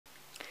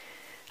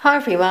Hi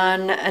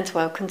everyone and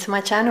welcome to my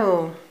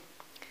channel.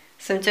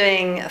 So I'm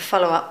doing a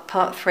follow-up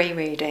part 3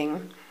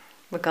 reading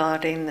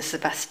regarding the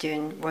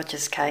Sebastian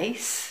Rogers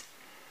case.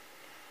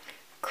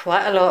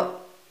 Quite a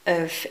lot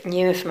of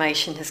new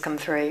information has come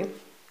through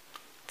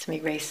to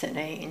me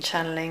recently in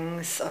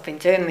channelings. I've been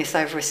doing this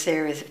over a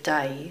series of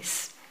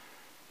days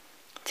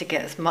to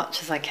get as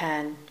much as I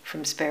can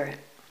from Spirit.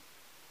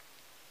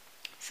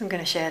 So I'm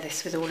going to share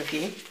this with all of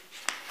you.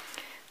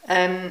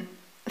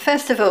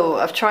 First of all,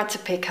 I've tried to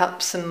pick up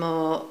some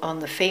more on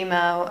the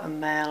female and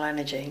male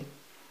energy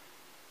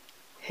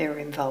who are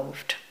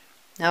involved.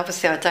 Now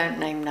obviously I don't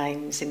name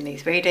names in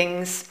these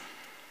readings.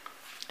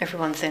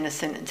 Everyone's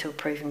innocent until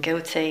proven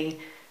guilty.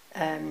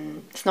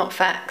 It's not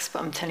facts,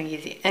 but I'm telling you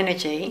the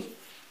energy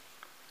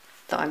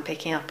that I'm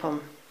picking up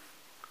on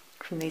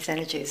from these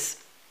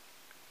energies.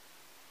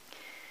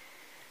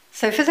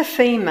 So for the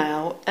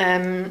female,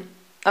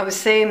 I was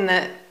seeing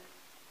that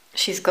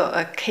she's got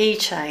a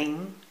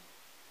keychain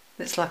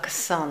that's like a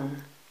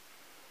sun,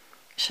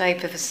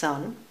 shape of a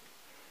sun,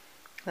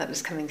 that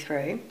was coming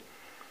through.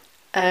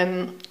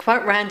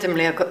 Quite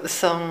randomly I got the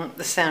song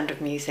The Sound of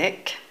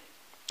Music.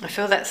 I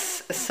feel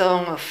that's a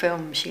song or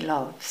film she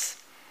loves.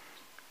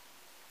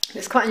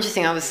 It's quite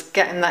interesting, I was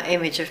getting that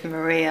image of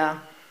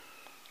Maria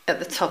at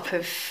the top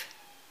of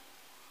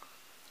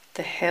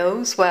the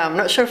hills. Well, I'm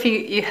not sure if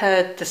you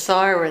heard the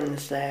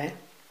sirens there.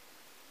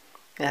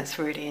 That's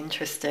really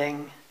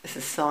interesting. It's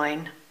a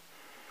sign.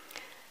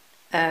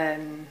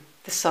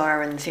 The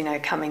sirens,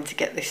 coming to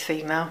get this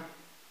female.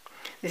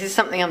 This is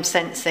something I'm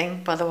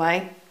sensing, by the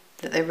way,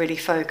 that they're really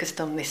focused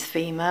on this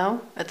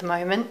female at the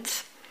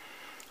moment.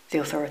 The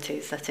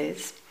authorities, that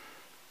is.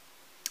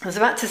 I was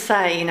about to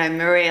say,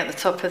 Maria at the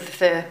top of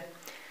the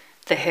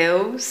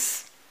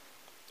hills,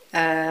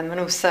 and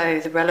also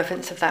the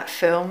relevance of that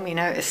film,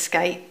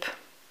 Escape,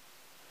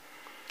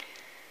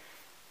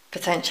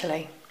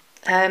 potentially.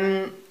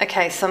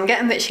 Okay, so I'm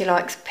getting that she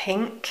likes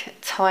pink.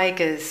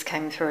 Tigers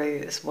came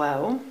through as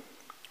well,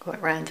 quite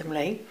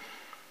randomly.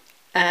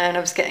 And I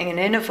was getting an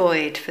inner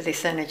void for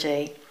this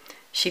energy.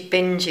 She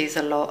binges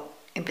a lot,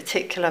 in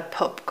particular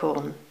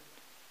popcorn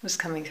was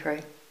coming through.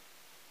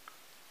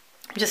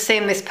 I'm just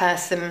seeing this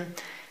person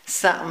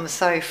sat on the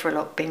sofa a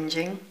lot,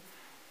 binging,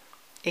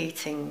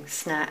 eating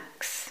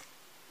snacks.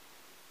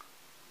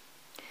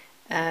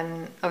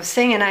 I was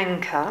seeing an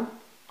anchor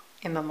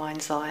in my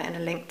mind's eye and a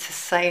link to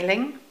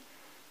sailing.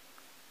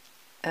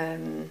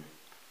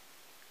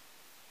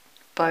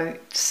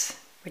 Boats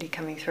really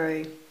coming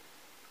through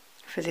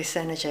for this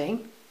energy.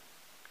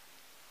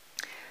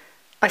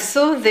 I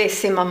saw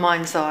this in my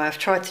mind's eye. I've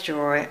tried to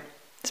draw it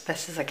as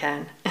best as I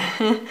can.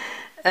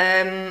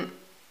 It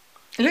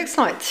looks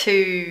like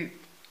two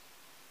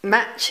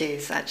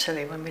matches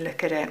actually when we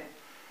look at it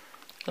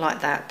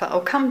like that, but I'll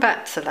come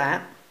back to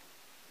that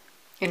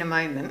in a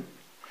moment.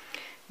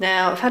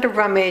 Now I've had a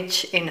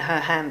rummage in her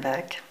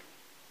handbag,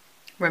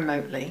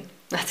 remotely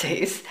that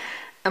is,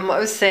 and what I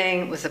was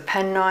seeing was a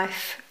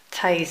penknife,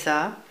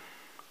 taser,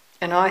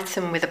 an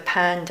item with a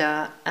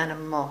panda and a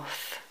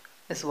moth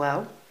as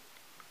well.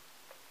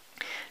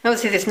 And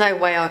obviously there's no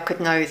way I could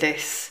know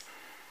this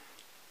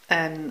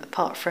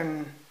apart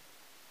from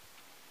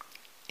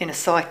in a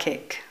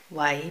psychic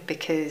way,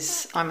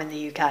 because I'm in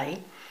the UK,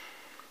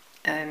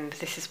 and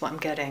this is what I'm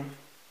getting in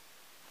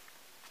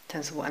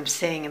terms of what I'm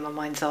seeing in my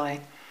mind's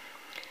eye.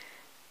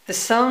 The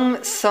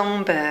song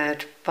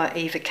Songbird by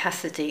Eva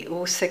Cassidy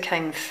also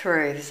came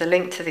through. There's a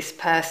link to this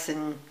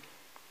person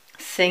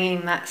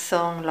singing that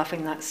song,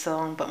 loving that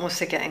song, but I'm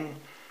also getting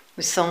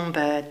with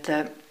Songbird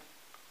that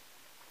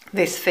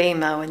this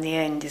female in the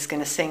end is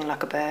going to sing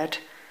like a bird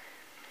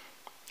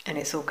and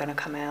it's all going to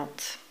come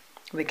out.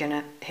 We're going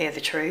to hear the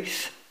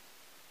truth.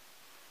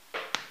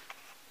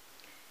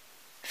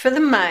 For the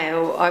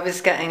male, I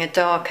was getting a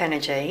dark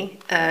energy.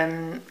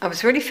 I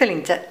was really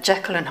feeling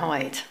Jekyll and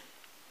Hyde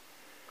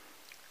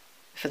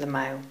for the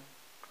male.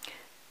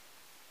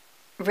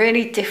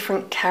 Really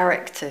different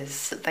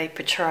characters that they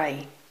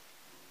portray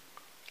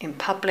in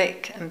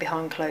public and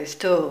behind closed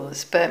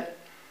doors, but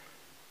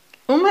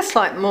almost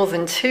like more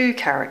than two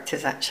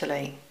characters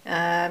actually.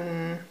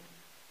 I'm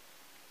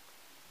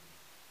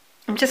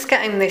just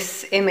getting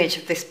this image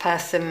of this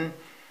person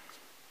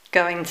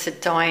going to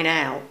dine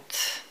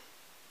out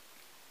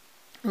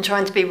and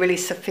trying to be really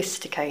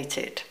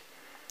sophisticated.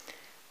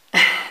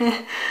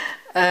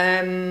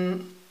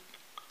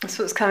 That's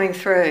what's coming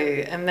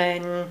through, and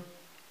then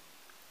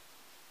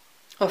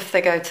off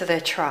they go to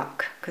their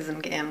truck, because I'm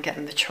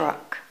getting the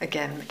truck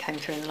again that came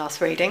through in the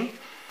last reading.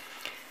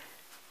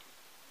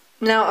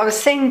 Now I was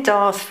seeing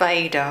Darth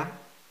Vader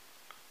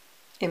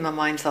in my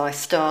mind's eye,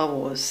 Star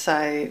Wars,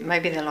 so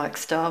maybe they like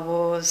Star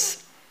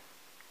Wars,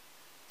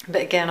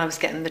 but again I was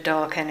getting the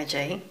dark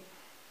energy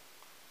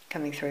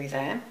coming through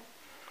there.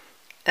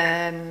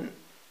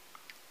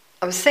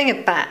 I was seeing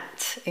a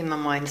bat in my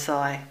mind's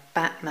eye,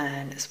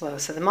 Batman as well,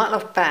 so they might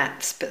love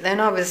bats, but then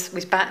I was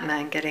with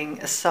Batman getting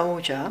a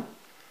soldier,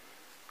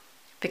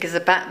 because a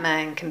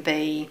Batman can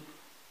be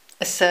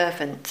a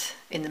servant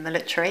in the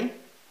military,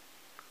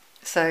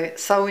 so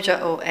soldier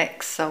or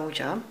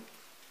ex-soldier.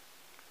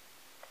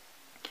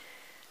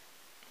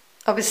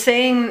 I was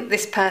seeing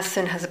this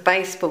person has a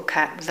baseball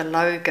cap with a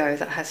logo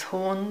that has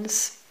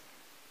horns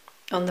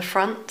on the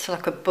front,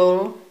 like a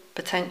bull,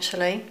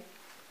 potentially.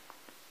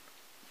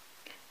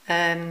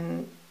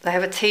 They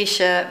have a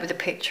t-shirt with a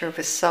picture of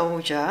a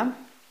soldier.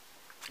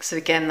 So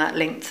again, that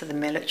link to the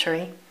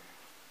military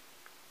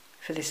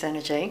for this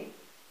energy.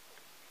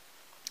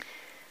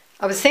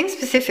 I was seeing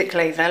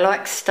specifically they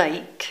like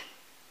steak,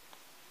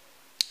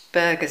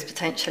 burgers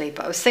potentially,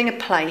 but I was seeing a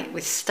plate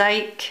with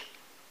steak,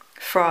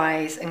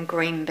 fries and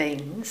green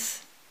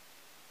beans.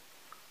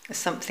 It's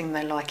something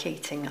they like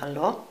eating a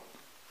lot.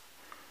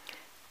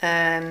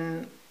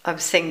 I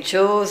was seeing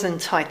Jaws and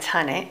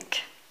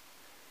Titanic.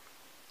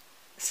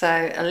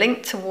 So a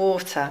link to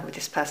water with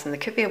this person.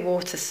 There could be a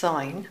water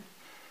sign,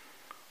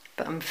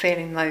 but I'm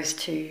feeling those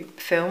two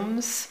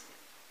films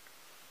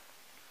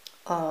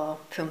are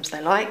films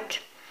they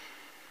like.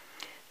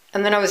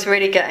 And then I was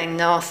really getting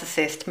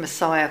narcissist,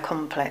 messiah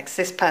complex.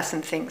 This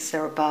person thinks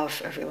they're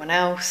above everyone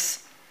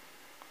else.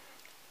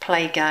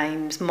 Play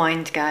games,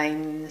 mind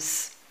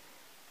games,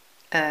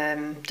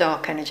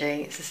 dark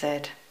energy, as I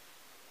said,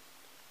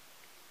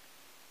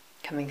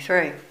 coming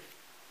through.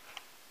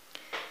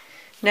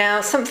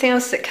 Now, something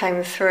else that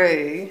came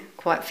through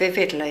quite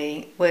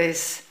vividly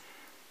was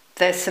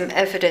there's some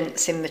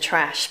evidence in the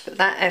trash, but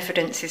that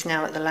evidence is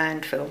now at the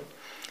landfill.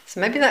 So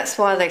maybe that's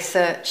why they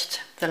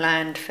searched the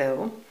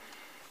landfill.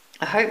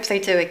 I hope they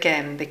do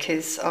again,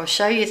 because I'll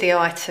show you the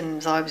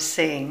items I was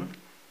seeing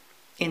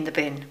in the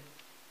bin.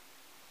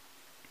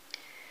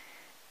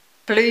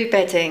 Blue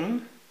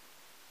bedding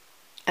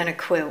and a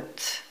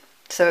quilt.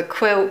 So a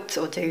quilt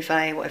or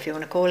duvet, whatever you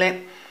want to call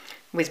it,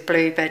 with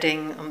blue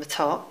bedding on the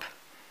top.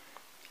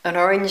 An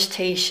orange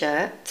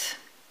t-shirt.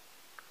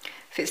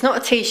 If it's not a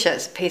t-shirt,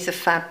 it's a piece of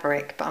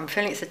fabric, but I'm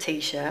feeling it's a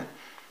t-shirt.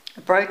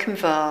 A broken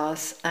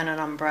vase and an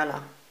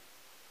umbrella.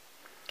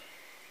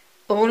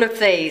 All of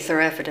these are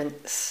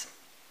evidence,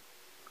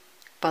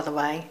 by the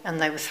way,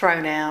 and they were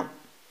thrown out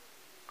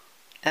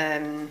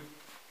and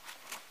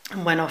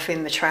went off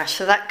in the trash.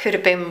 So that could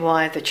have been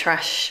why the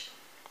trash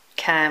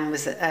can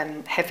was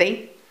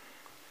heavy,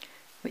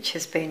 which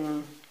has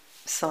been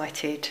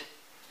cited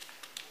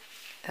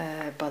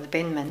by the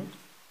binman.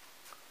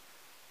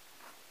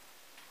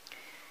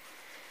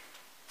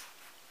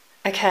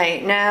 Okay,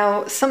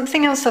 now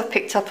something else I've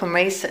picked up on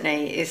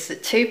recently is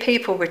that 2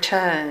 people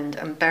returned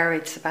and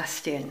buried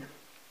Sebastian.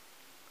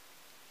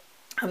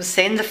 I was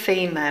seeing the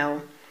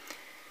female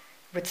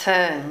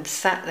returned,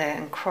 sat there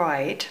and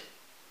cried.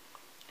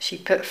 She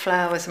put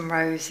flowers and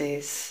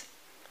roses.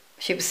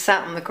 She was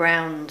sat on the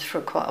ground for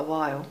quite a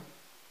while.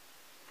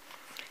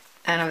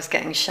 And I was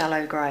getting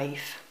shallow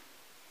grave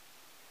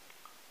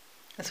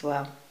as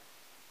well.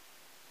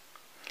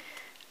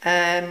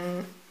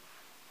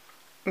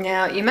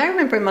 Now, you may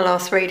remember in my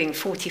last reading,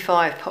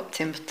 45 popped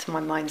into my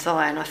mind's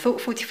eye, and I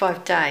thought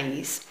 45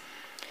 days.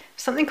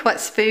 Something quite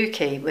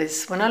spooky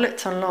was when I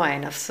looked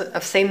online, I've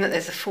seen that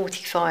there's a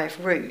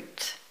 45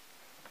 route,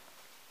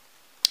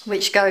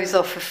 which goes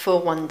off of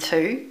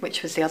 412,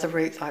 which was the other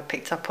route that I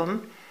picked up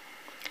on.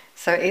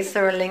 So is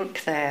there a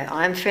link there?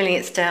 I'm feeling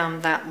it's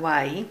down that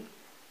way,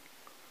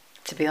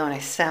 to be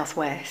honest,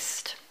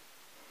 southwest.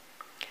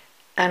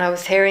 And I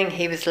was hearing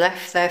he was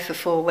left there for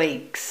 4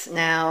 weeks.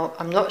 Now,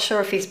 I'm not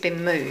sure if he's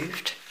been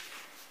moved,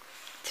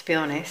 to be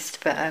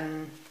honest, but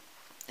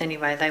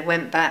anyway, they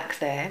went back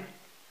there.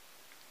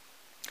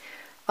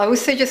 I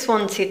also just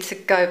wanted to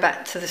go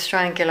back to the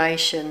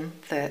strangulation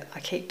that I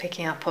keep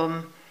picking up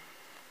on,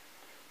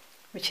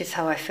 which is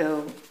how I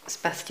feel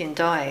Sebastian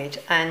died.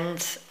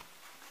 And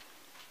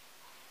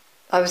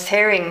I was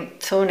hearing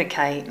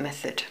tourniquet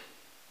method.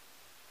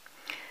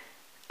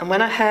 And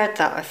when I heard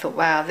that, I thought,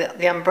 wow,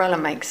 the umbrella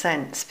makes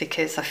sense,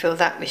 because I feel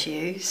that was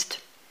used.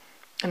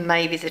 And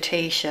maybe the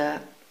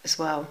t-shirt as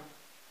well.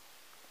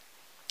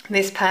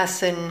 This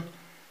person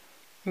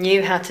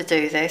knew how to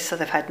do this, so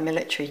they've had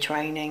military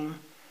training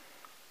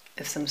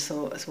of some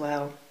sort as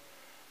well,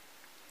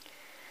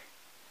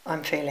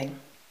 I'm feeling.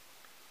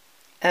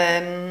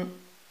 A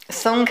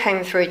song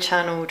came through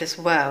channeled as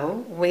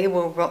well, We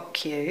Will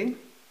Rock You.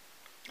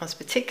 I was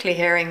particularly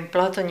hearing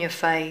Blood on Your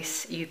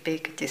Face, You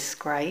Big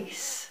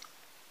Disgrace.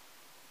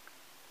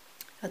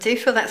 I do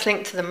feel that's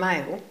linked to the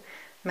male,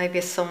 maybe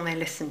a song they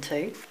listen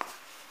to.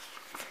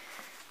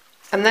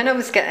 And then I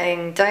was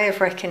getting Day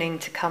of Reckoning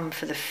to come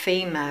for the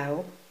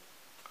female,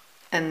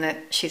 and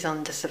that she's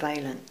under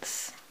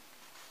surveillance.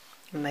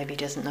 Maybe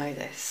doesn't know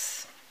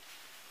this.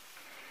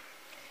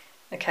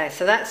 Okay,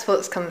 so that's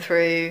what's come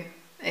through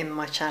in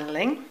my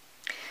channeling.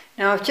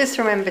 Now I've just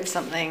remembered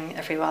something,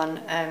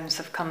 everyone,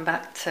 so I've come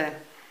back to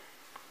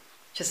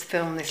just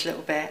film this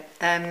little bit.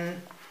 I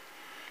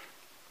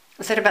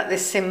said about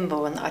this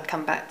symbol and I'd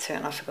come back to it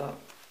and I forgot.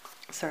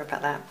 Sorry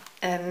about that.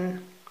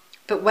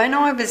 But when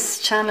I was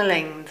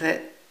channeling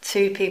that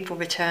 2 people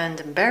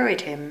returned and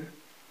buried him,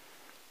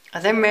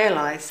 I then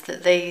realised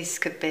that these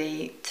could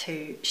be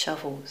 2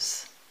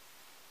 shovels.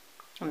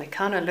 And they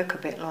kind of look a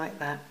bit like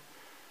that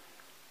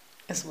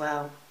as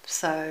well.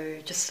 So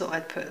just thought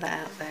I'd put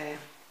that out there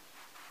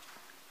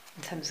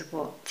in terms of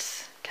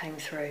what came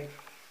through.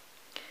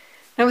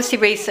 And obviously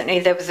recently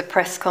there was a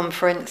press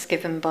conference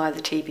given by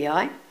the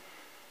TBI,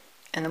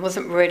 and there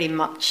wasn't really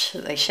much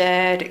that they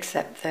shared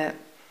except that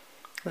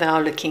they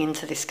are looking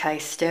into this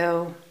case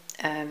still,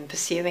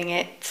 pursuing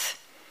it.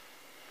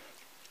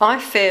 I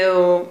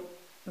feel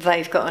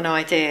they've got an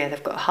idea,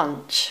 they've got a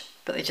hunch,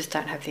 but they just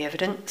don't have the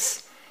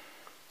evidence.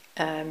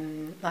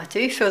 I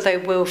do feel they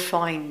will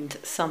find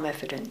some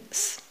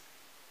evidence.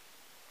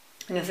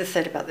 And as I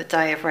said about the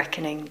day of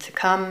reckoning to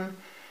come,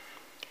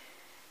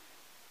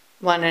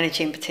 one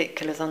energy in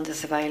particular is under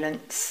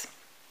surveillance,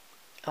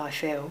 I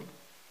feel.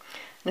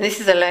 Now this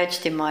is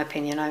alleged in my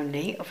opinion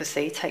only,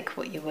 obviously take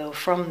what you will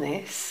from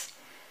this,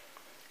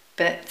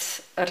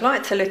 but I'd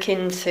like to look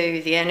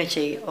into the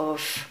energy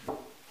of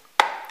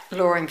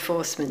law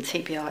enforcement,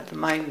 TBI at the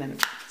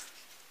moment.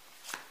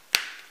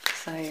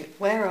 So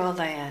where are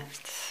they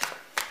at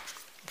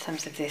in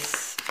terms of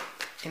this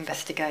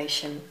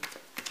investigation?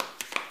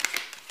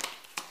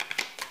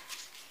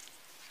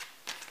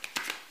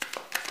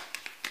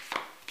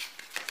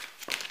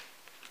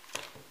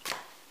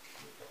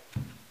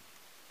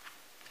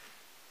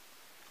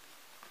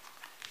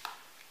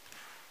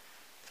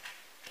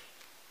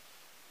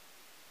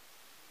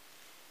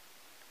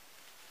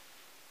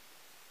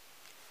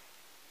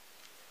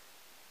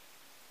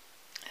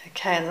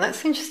 Okay, and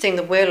that's interesting,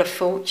 the Wheel of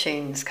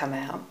Fortune's come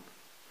out,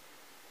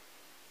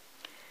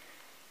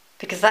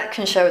 because that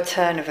can show a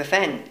turn of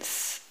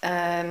events.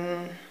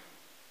 But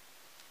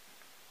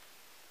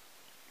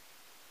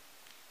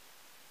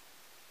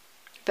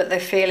they're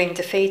feeling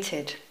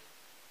defeated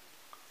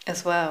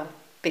as well,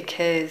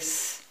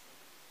 because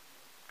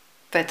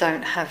they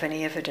don't have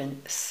any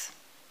evidence.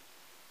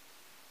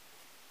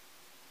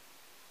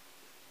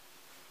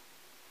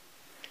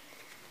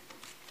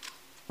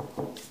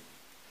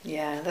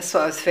 Yeah, that's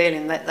what I was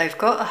feeling, that they've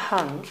got a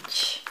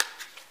hunch,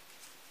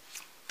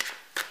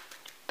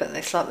 but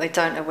it's like they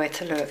don't know where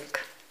to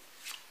look.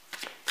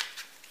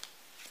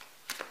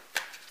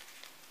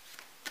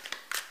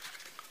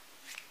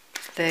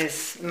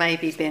 There's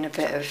maybe been a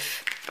bit of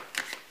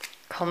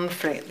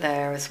conflict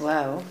there as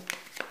well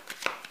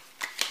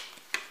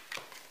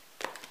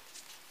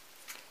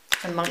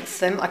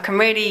amongst them.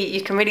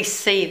 You can really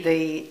see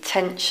the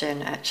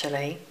tension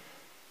actually.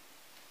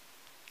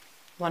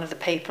 One of the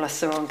people I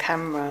saw on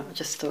camera, I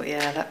just thought,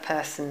 yeah, that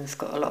person's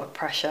got a lot of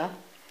pressure,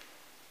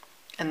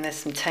 and there's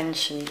some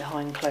tension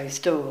behind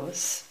closed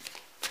doors.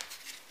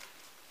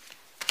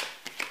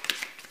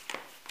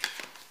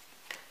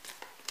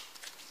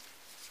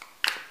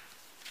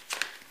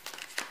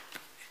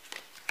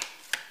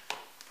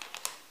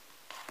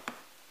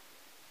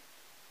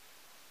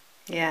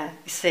 Yeah,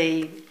 you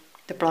see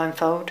the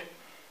blindfold.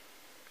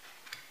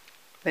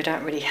 They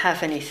don't really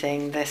have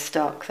anything, they're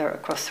stuck, they're at a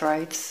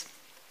crossroads.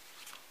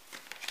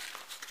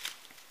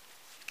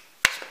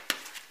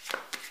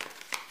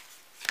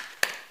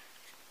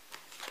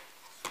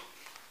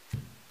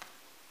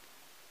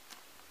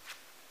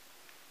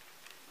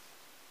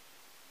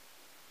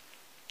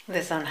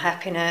 There's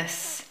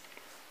unhappiness,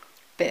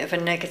 bit of a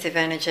negative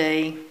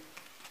energy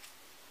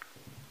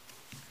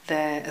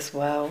there as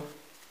well.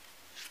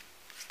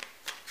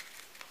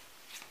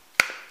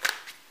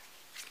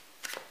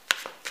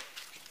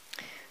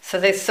 So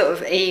there's sort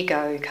of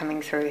ego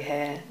coming through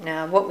here.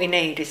 Now what we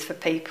need is for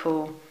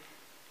people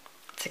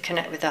to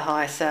connect with the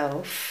higher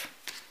self,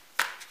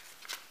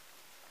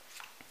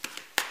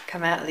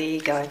 come out of the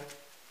ego.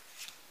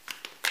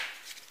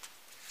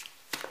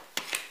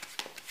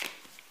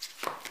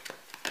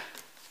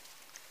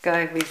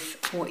 Go with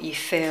what you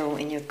feel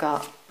in your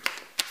gut.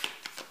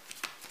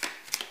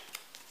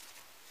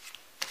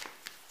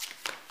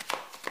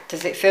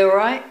 Does it feel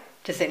right?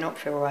 Does it not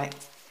feel right?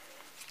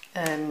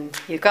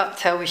 Your gut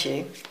tells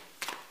you.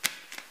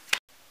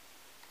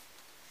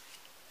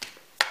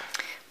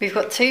 We've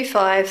got 2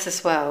 5s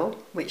as well,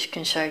 which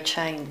can show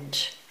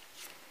change.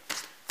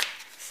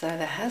 So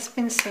there has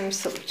been some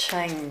sort of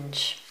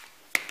change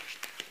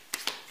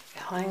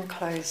behind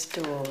closed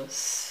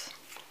doors.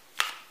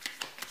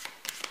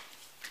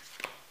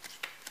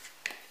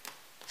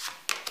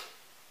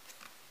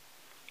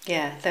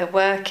 Yeah, they're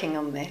working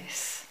on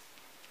this,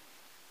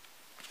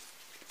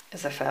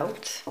 as I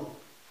felt.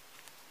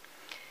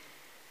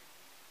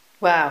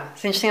 Wow,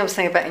 it's interesting I was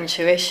saying about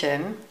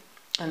intuition,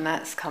 and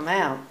that's come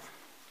out.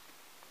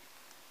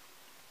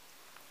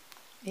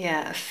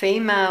 Yeah, a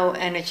female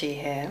energy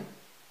here.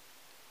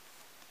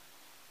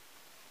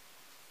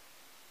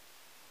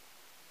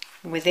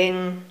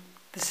 Within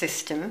the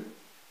system,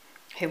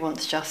 who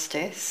wants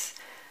justice.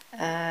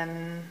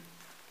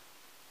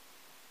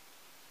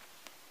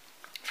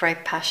 Very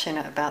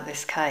passionate about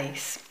this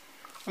case.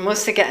 I'm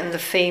also getting the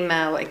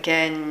female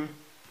again,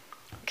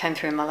 came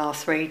through in my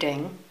last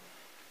reading,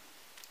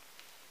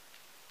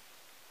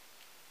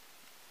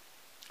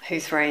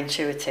 who's very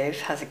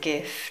intuitive, has a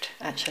gift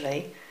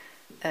actually,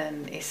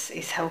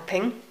 is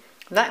helping.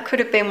 That could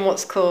have been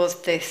what's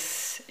caused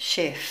this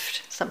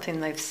shift, something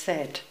they've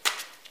said.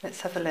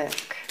 Let's have a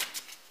look.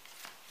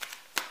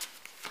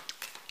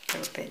 A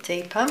little bit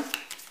deeper.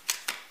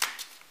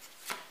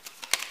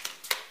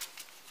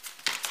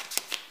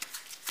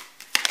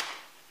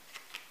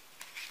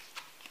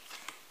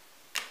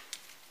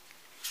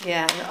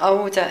 Yeah, an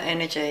older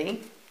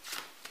energy.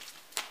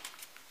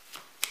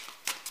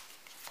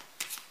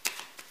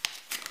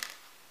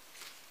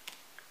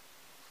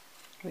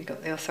 We've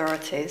got the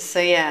authorities. So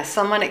yeah,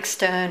 someone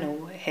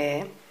external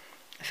here,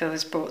 I feel,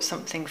 has brought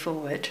something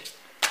forward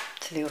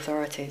to the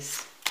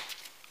authorities.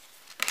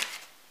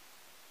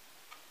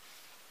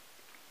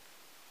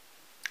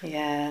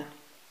 Yeah.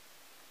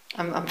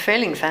 I'm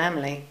feeling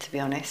family, to be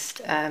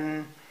honest.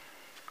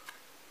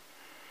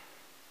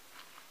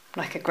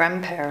 Like a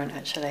grandparent,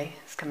 actually,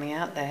 is coming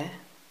out there.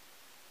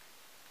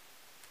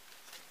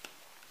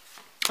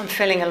 I'm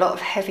feeling a lot of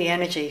heavy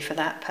energy for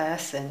that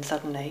person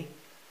suddenly.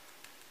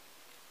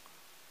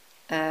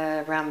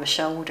 Around the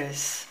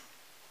shoulders.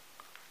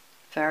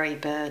 Very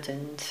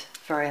burdened,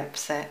 very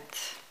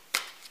upset.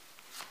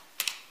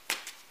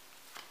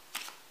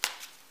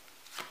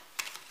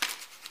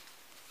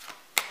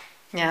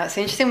 Now, it's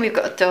interesting we've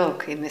got a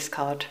dog in this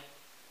card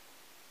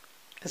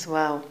as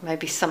well.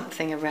 Maybe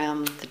something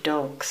around the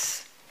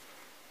dogs.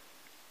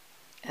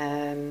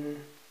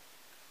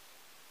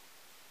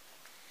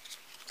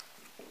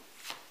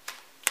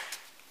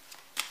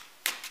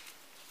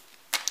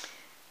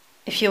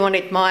 If you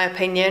wanted my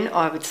opinion,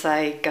 I would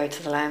say go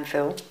to the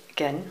landfill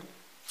again.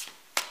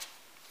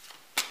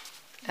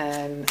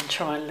 And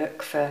try and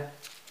look for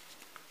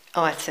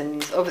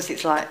items. Obviously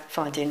it's like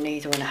finding a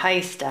needle in a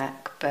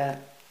haystack, but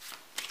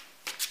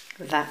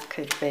that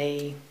could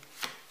be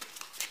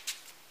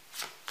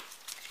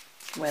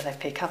where they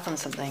pick up on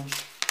something.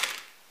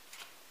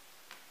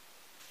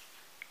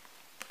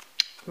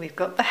 We've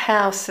got the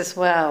house as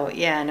well.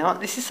 Yeah, now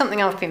this is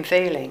something I've been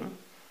feeling,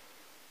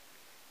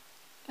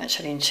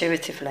 actually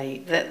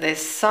intuitively, that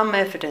there's some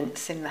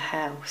evidence in the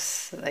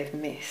house that they've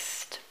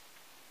missed.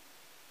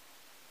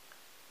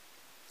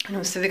 And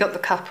also we've got the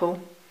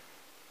couple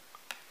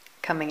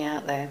coming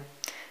out there.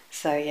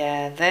 So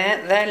yeah,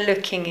 they're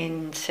looking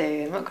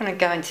into, I'm not going to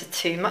go into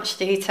too much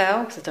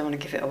detail because I don't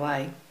want to give it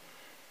away,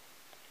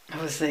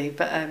 obviously,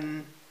 but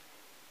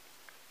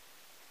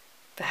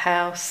the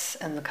house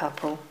and the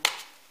couple.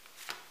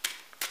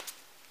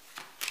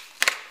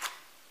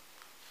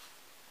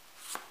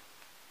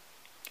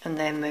 And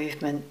their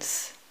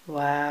movements.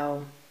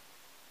 Wow.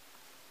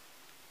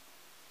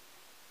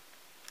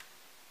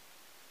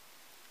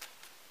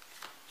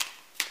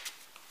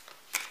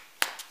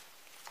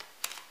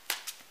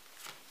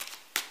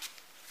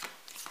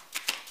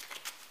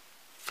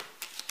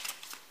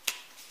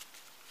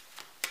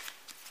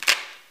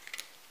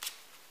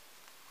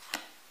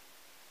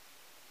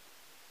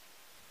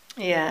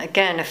 Yeah,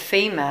 again, a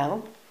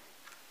female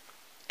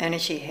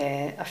energy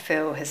here, I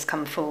feel, has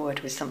come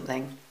forward with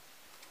something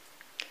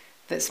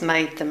that's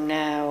made them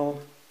now.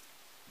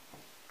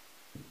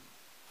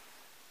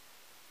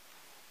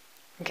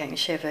 I'm getting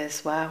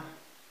shivers, wow.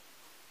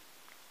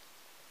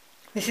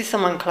 This is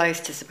someone close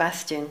to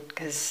Sebastian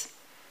because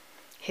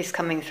he's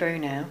coming through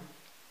now.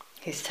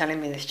 He's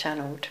telling me this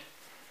channeled.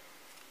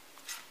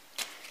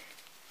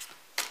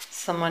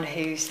 Someone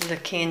who's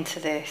looking into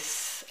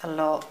this a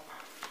lot.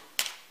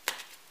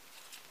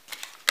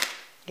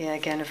 Yeah,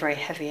 again, a very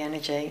heavy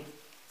energy.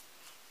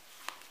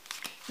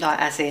 Like,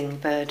 as in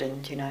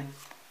burdened, you know.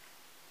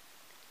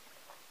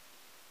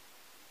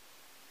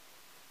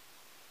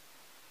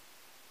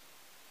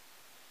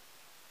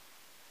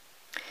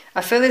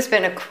 I feel there's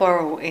been a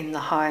quarrel in the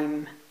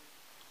home.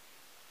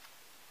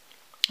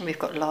 We've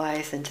got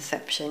lies and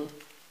deception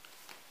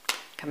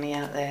coming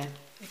out there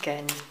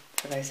again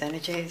for those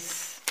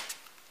energies.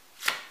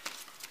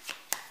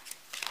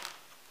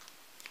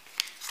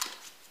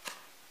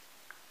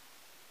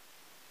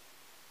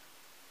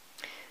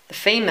 The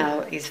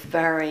female is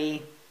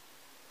very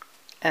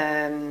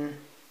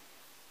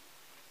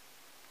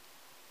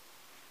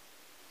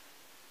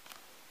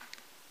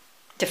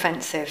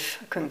defensive.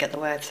 I couldn't get the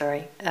word,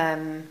 sorry.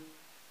 I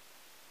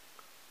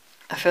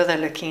feel they're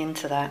looking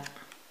into that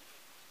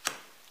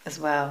as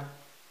well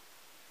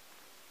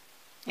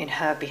in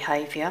her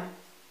behaviour.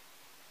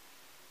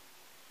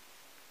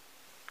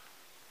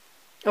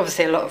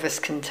 Obviously a lot of us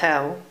can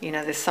tell, you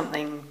know, there's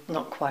something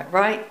not quite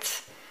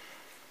right.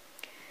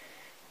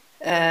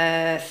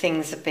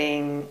 Things are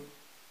being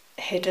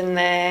hidden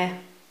there.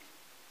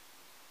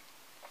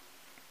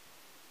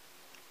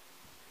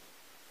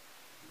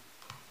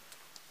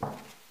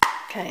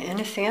 Okay,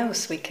 anything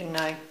else we can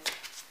know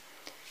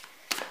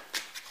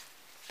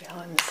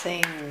behind the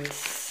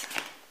scenes?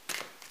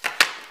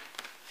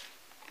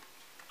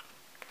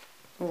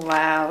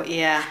 Wow,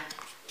 yeah.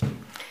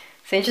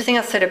 It's interesting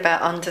I said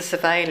about under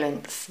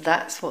surveillance.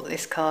 That's what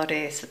this card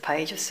is. The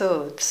Page of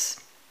Swords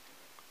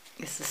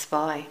is the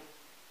spy.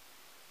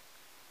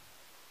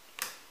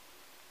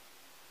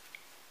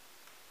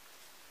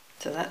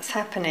 So that's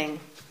happening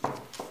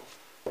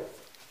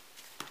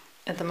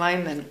at the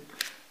moment.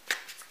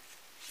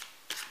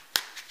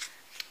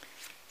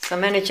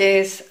 Some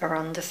energies are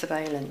under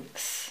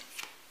surveillance.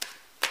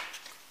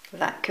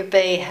 That could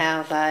be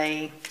how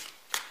they,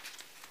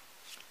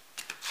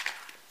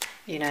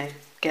 you know,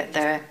 get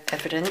their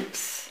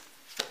evidence.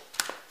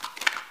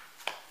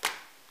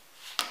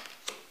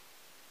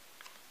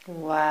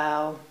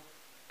 Wow.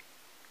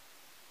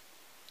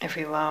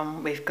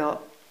 everyone. We've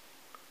got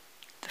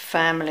the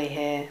family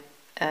here,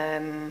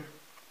 a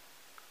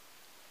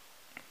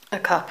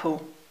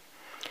couple,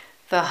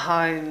 the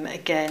home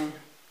again.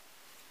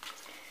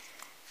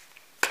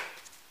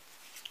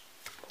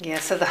 Yeah,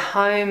 so the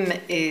home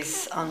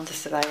is under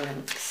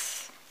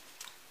surveillance,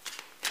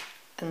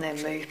 and their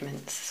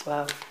movements as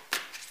well.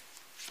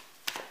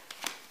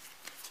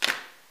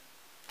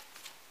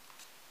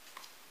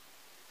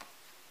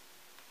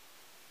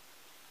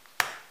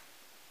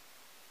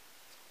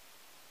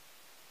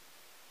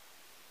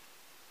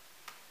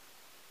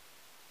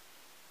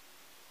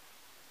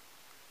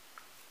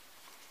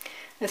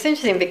 It's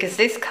interesting because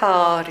this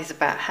card is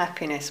about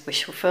happiness,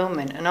 wish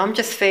fulfillment, and I'm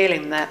just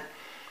feeling that,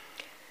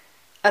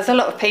 as a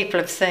lot of people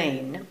have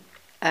seen,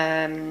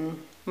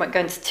 won't go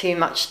into too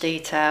much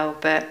detail,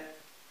 but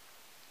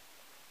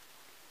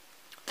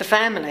the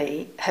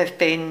family have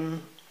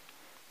been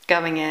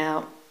going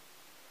out,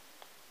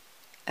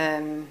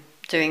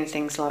 doing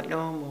things like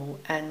normal,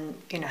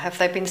 and have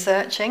they been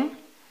searching?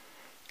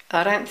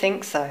 I don't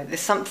think so. There's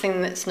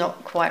something that's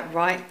not quite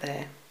right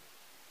there,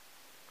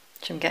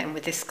 which I'm getting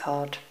with this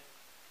card.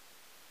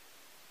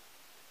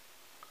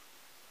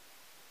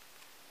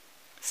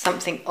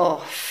 Something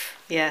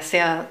off. Yeah, see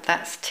how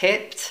that's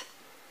tipped?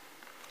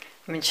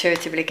 I'm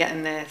intuitively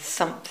getting there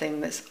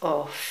something that's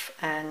off,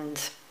 and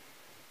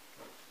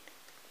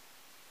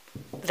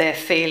they're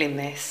feeling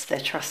this, they're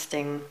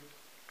trusting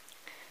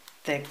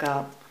their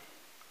gut.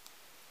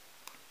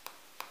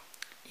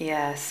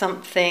 Yeah,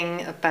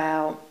 something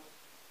about,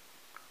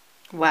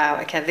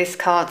 wow, okay, this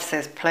card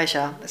says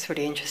pleasure. That's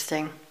really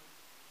interesting.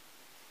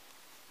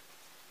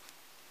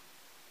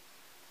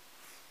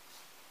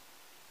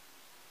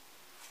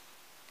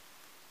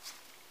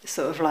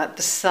 Sort of like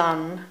the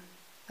sun.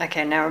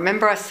 Okay, now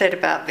remember I said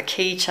about the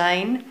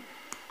keychain?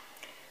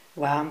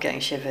 Wow, I'm getting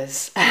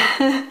shivers.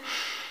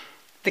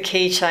 The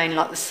keychain,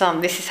 like the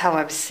sun, this is how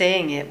I was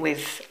seeing it,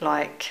 with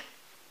like,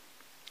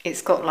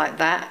 it's got like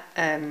that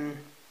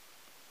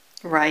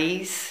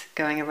rays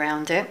going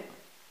around it,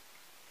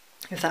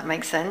 if that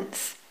makes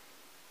sense.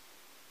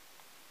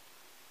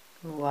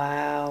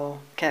 Wow.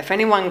 Okay, if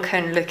anyone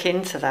can look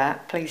into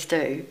that, please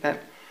do, but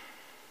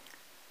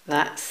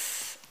that's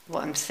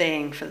what I'm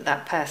seeing for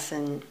that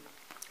person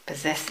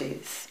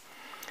possesses.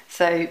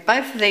 So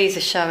both of these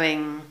are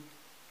showing,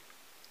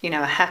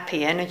 a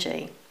happy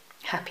energy,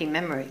 happy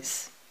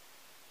memories.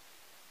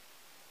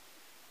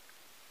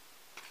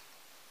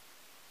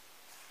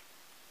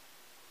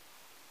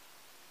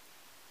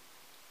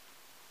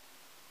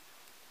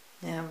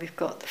 Now we've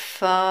got the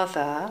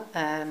father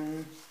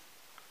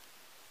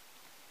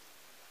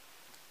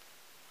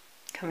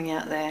coming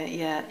out there.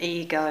 Yeah,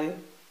 ego.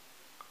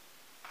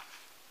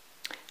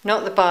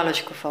 Not the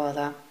biological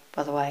father,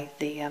 by the way.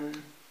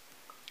 I'm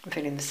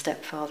feeling the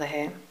stepfather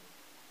here.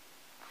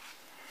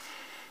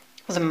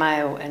 It was a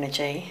male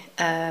energy.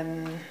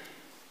 Very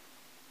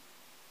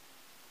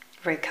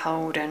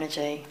cold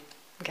energy.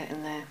 I'm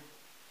getting there.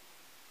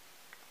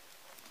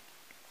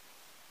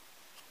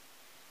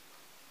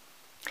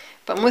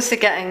 But I'm also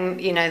getting,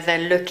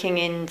 they're looking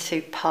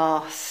into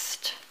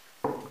past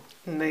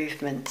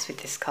movements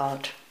with this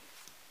card.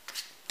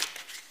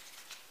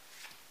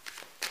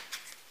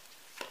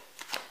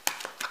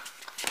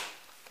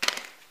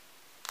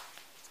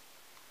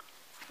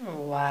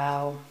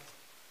 Wow.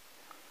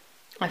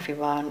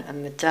 Everyone,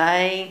 and the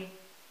day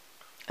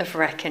of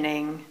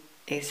reckoning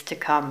is to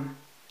come,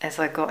 as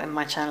I got in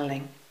my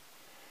channeling.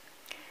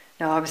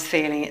 Now I was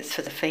feeling it's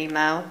for the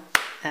female,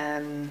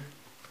 in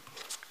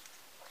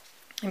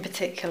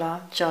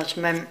particular,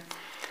 judgment.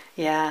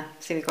 Yeah,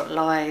 see, we've got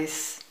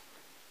lies,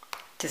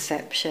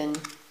 deception.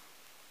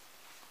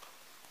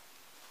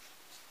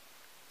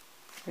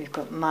 We've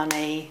got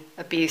money,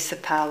 abuse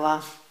of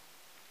power,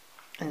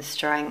 and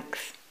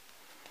strength.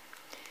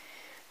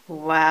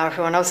 Wow,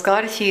 everyone, I was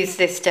guided to use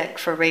this deck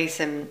for a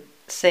reason.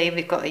 See,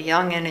 we've got a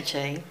young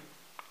energy.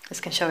 This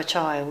can show a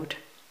child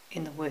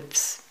in the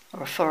woods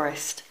or a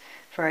forest,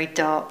 very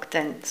dark,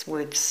 dense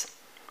woods.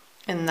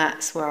 And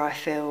that's where I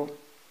feel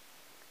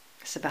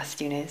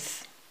Sebastian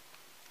is.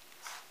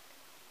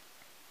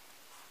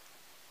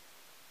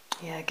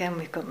 Yeah, again,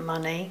 we've got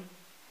money,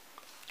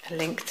 a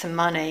link to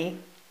money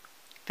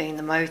being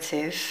the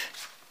motive.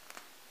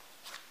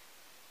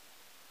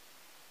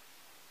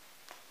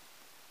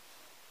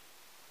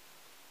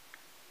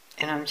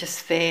 And I'm just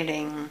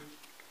feeling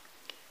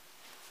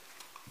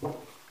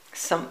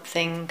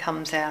something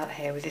comes out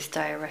here with this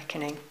day of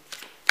reckoning.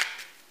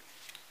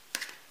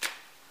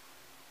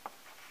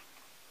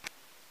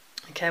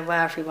 Okay,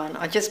 wow, everyone.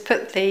 I just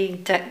put the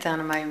deck down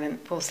a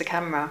moment, paused the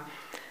camera,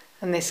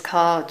 and this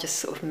card just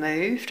sort of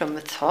moved on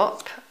the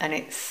top, and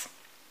it's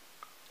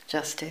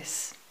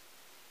justice.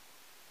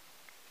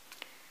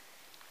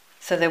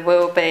 So there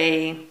will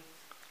be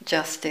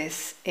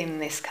justice in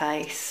this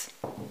case,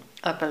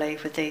 I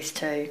believe, with these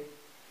two.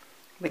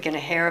 We're going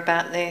to hear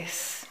about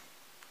this.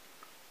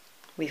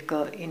 We've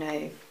got,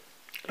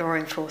 law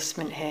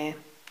enforcement here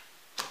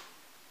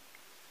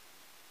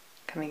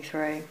coming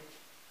through.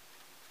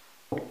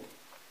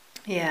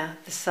 Yeah,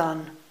 the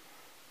sun.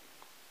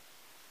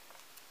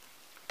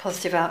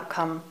 Positive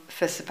outcome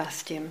for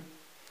Sebastian.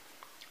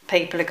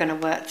 People are going to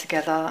work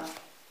together.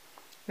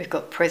 We've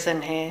got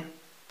prison here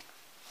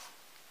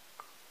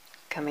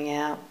coming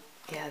out.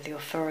 Yeah, the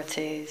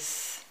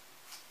authorities.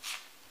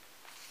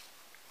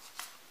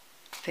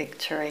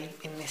 Victory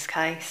in this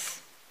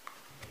case.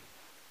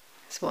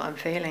 That's what I'm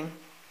feeling.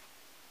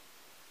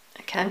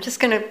 Okay, I'm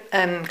just going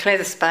to clear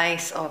the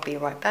space. I'll be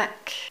right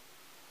back.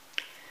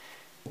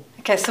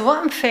 Okay, so what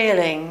I'm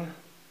feeling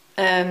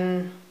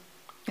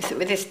is that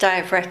with this day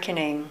of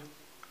reckoning,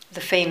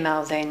 the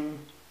female then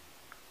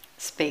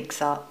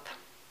speaks up,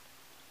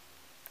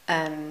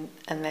 and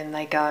then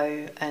they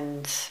go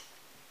and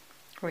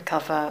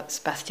recover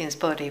Sebastian's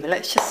body. But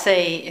let's just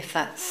see if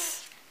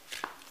that's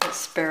what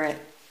Spirit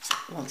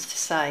wants to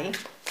say.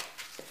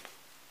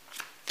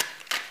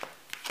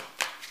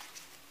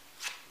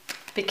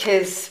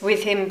 Because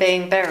with him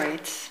being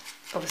buried,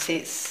 obviously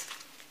it's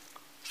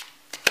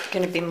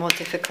going to be more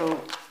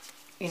difficult,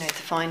 to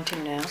find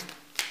him now.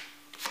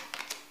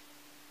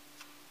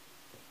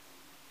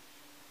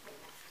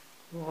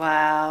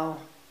 Wow,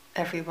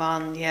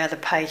 everyone, yeah, the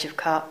Page of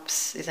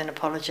Cups is an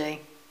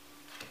apology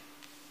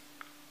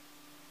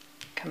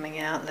coming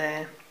out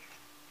there.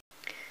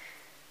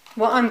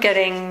 What I'm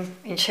getting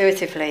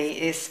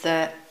intuitively is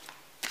that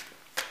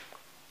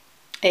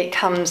it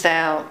comes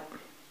out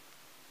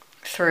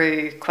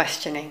through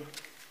questioning.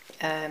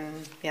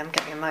 I'm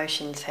getting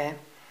emotions here.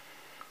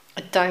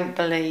 I don't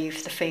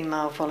believe the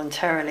female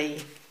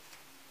voluntarily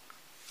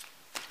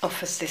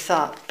offers this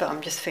up, but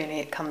I'm just feeling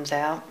it comes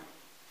out.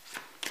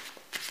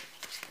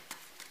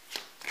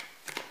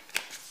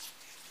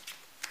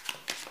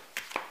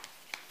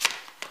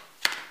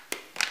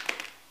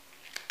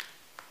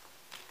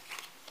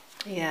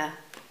 Yeah,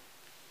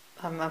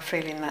 I'm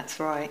feeling that's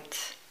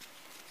right.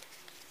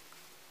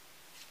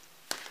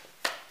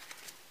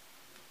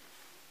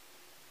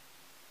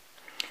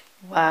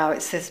 Wow,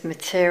 it says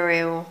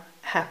material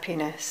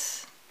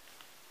happiness.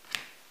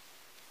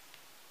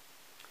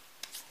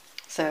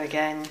 So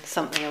again,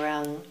 something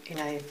around,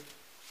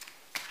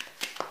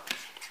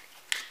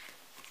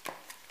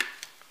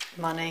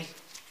 money.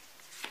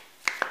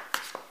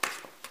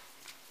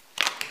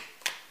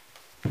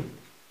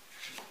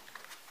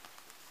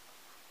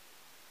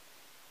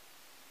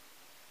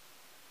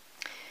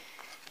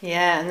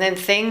 Yeah, and then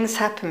things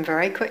happen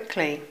very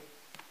quickly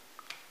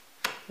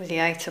with the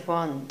Eight of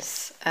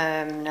Wands.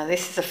 Now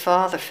this is a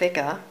father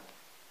figure.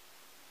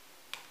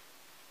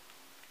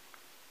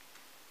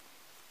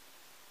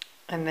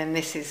 And then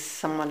this is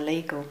someone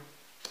legal,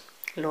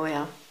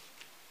 lawyer.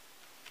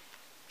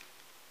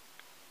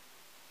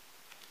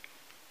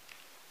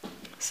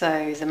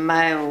 So the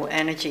male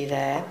energy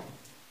there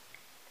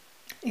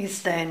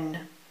is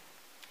then,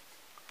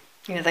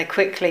 they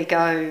quickly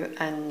go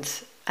and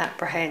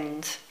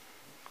apprehend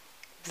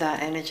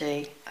that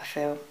energy, I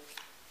feel,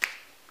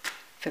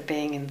 for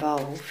being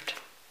involved.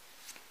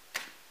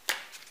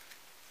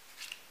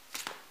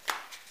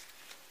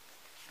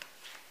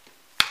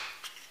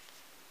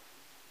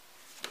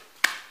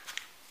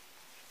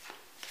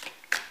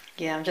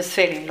 Yeah, I'm just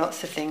feeling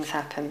lots of things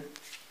happen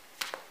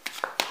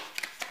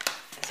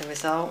as a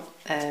result.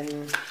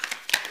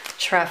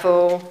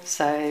 Travel,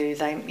 so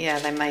they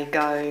may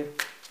go.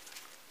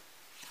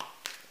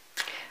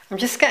 I'm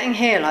just getting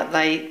here like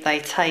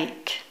they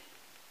take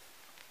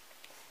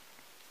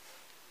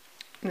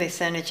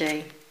this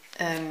energy.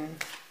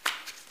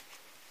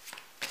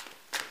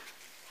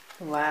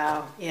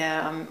 Wow,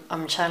 yeah,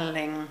 I'm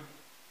channeling.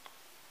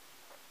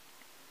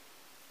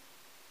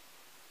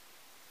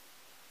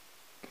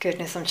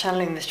 Goodness, I'm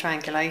channeling this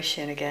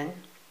triangulation again.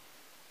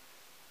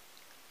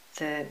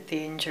 The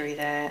injury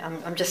there.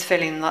 I'm just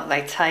feeling like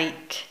they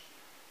take.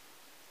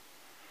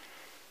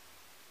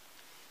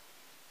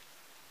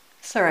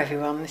 Sorry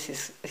everyone, this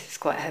is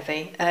quite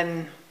heavy.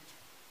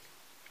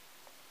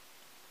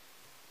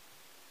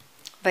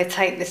 They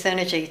take this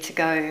energy to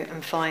go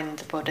and find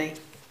the body.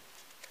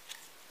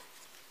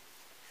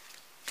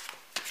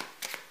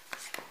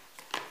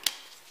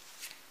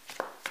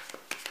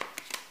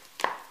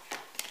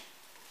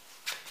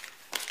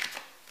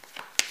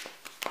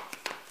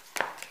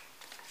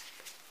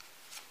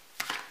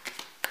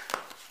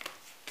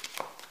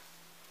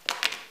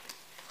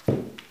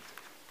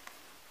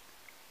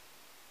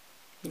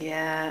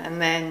 Yeah,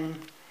 and then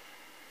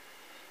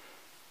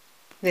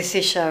this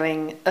is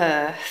showing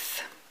Earth.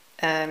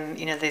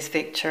 There's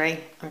victory.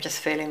 I'm just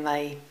feeling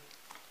they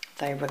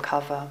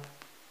recover.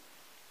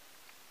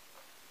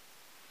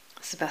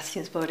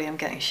 Sebastian's body, I'm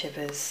getting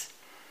shivers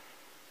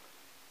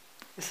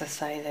as I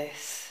say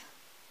this.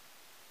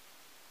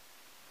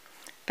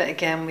 But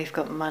again, we've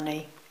got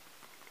money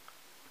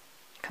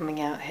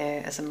coming out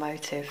here as a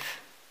motive.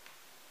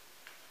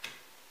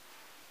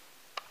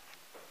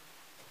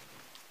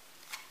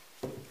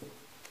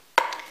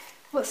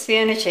 What's the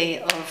energy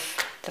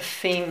of the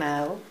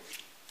female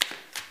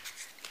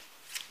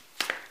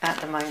at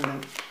the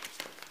moment?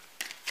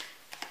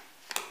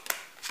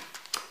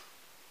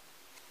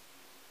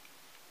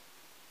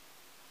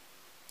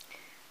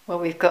 Well,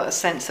 we've got a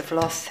sense of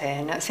loss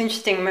here. Now it's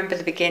interesting, remember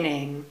the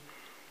beginning,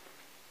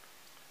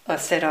 I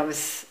said I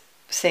was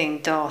seeing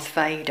Darth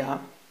Vader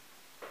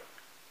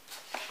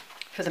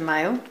for the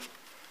male.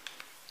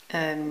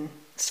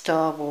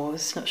 Star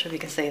Wars, not sure if you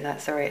can see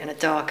that, sorry, and a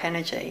dark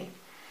energy.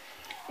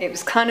 It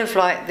was kind of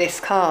like this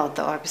card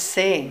that I was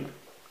seeing,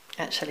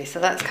 actually. So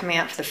that's coming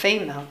out for the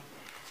female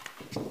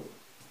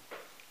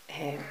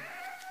here.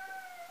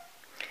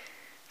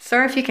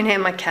 Sorry if you can hear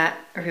my cat,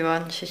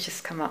 everyone. She's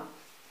just come up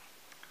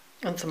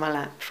onto my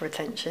lap for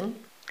attention.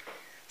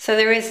 So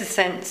there is a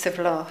sense of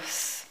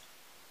loss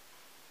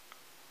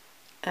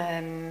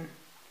in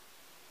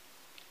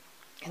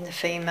the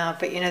female.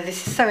 But, you know,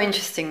 this is so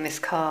interesting, this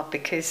card,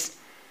 because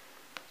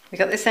we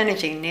got this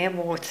energy near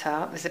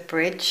water. There's a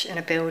bridge and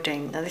a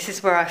building. Now this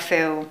is where I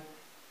feel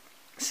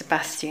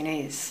Sebastian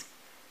is.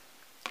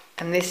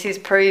 And this is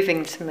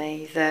proving to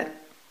me that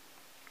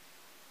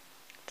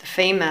the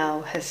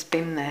female has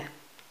been there.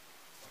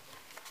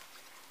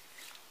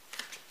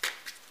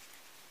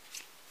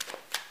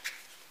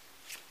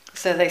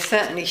 So they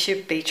certainly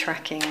should be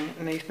tracking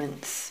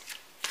movements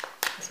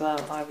as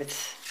well, I would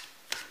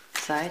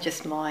say,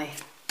 just my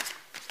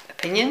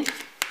opinion.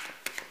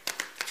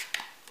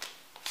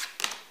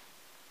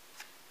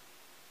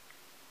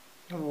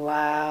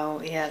 Wow,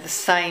 yeah, the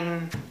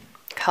same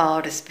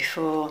card as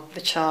before,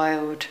 the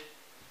child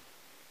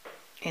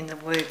in the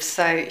woods.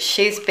 So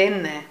she's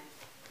been there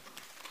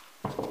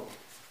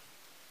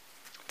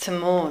to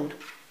mourn,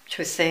 which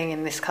we're seeing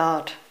in this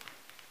card.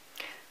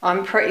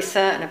 I'm pretty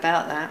certain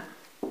about that.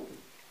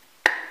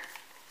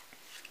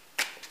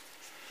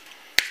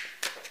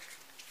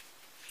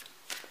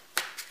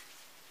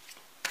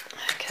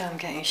 Okay, I'm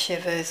getting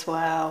shivers.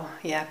 Wow,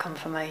 yeah,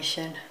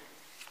 confirmation.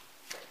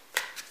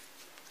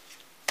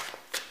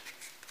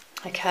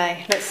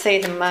 Okay, let's see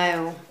the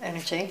male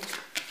energy.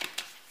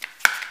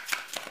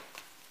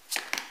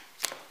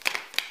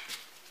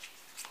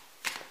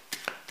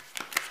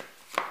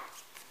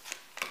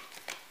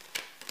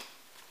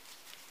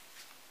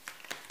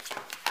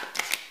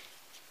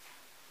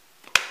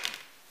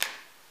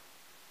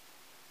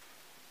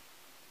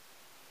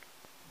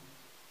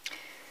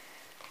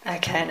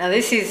 Okay, now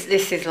this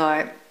is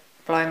like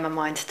blowing my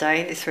mind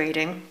today, this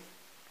reading.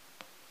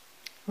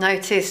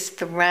 Notice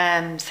the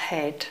ram's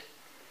head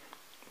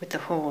with the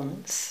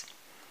horns.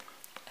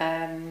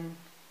 And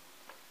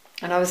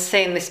I was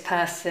seeing this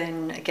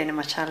person again in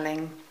my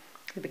channeling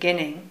at the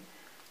beginning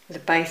with a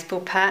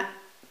baseball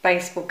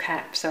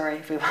cap, sorry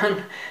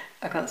everyone,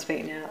 I can't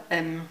speak now.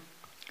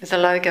 There's a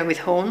logo with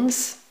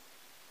horns.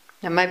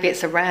 Now maybe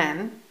it's a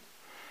ram.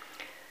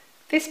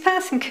 This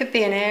person could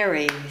be an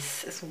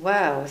Aries as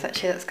well.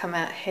 That's come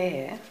out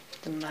here,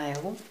 the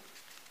male.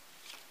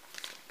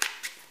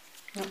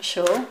 Not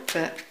sure,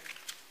 but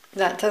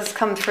that does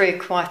come through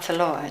quite a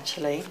lot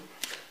actually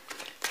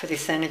for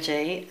this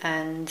energy.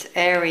 And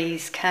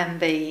Aries can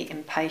be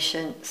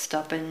impatient,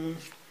 stubborn.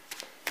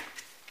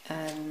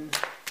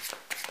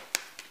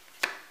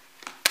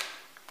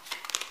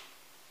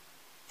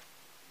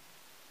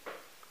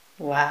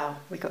 Wow,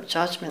 we got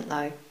judgment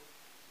though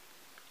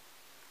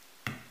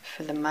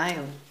for the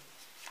male.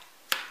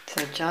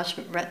 So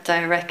judgment,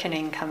 day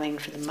reckoning coming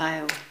for the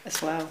male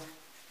as well.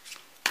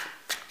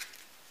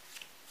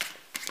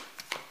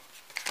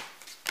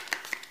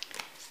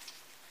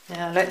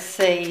 Now let's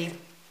see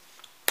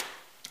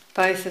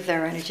both of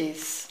their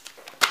energies.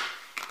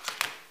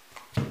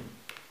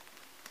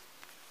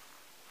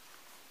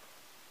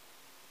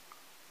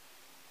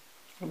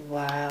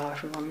 Wow,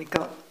 everyone, we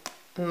got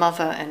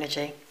mother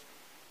energy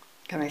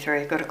coming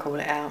through, got to call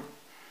it out.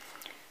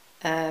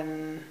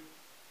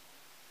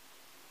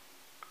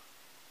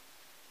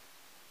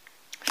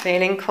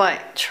 Feeling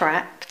quite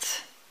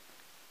trapped,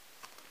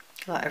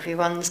 like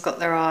everyone's got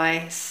their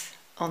eyes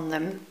on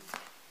them.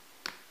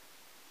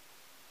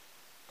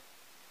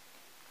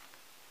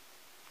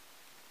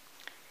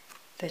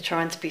 They're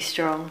trying to be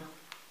strong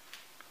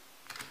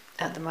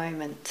at the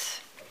moment.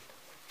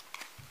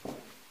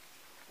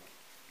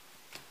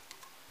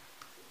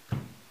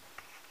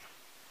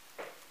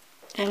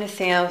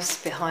 Anything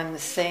else behind the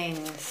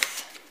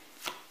scenes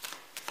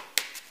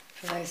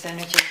for those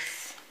energies?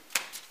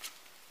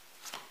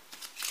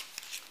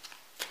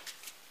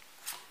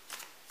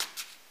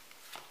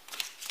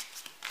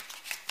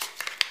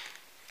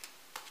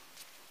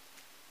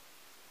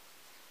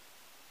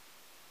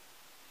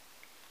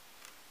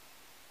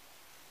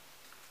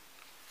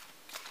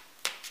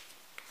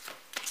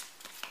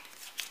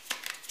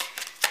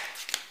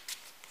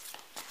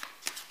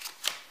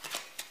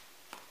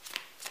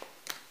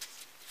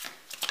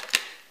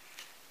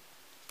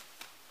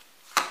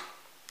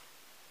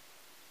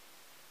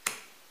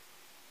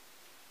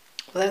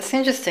 Well, that's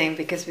interesting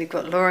because we've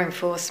got law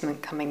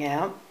enforcement coming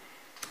out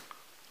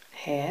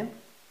here.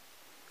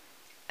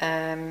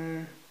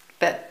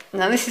 But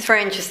now this is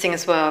very interesting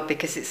as well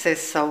because it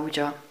says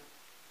soldier.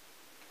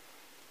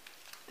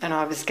 And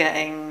I'm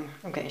getting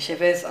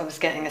shivers, I was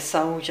getting a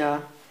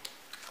soldier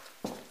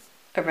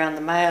around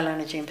the male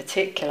energy in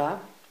particular.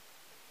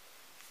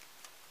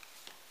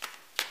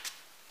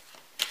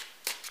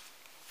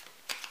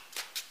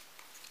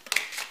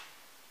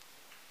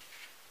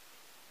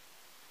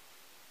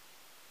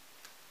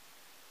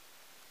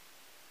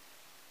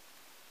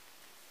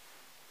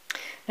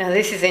 Now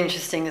this is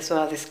interesting as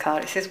well, this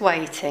card. It says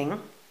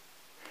waiting.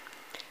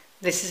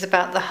 This is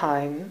about the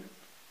home.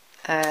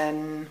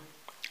 And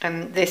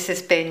this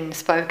has been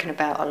spoken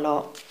about a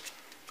lot,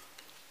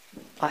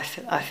 I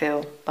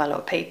feel, by a lot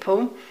of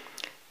people,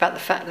 about the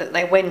fact that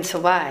they went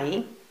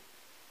away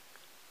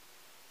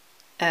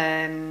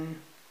for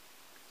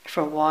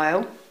a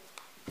while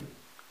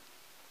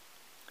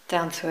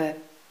down to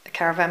a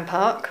caravan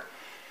park,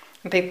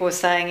 and people were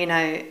saying, you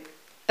know,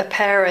 a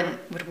parent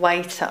would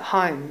wait at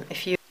home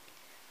if your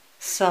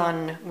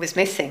son was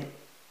missing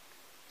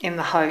in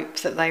the hope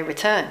that they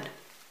return.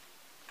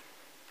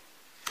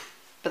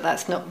 But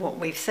that's not what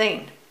we've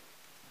seen.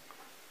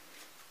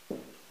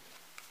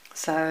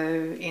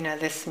 So, you know,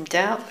 there's some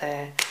doubt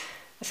there.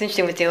 It's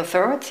interesting with the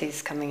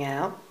authorities coming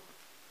out.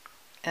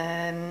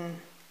 I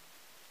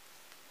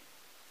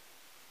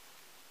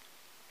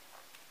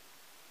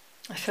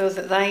feel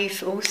that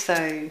they've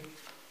also,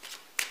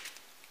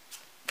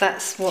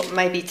 that's what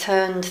maybe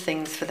turned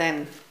things for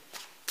them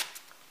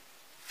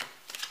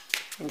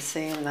in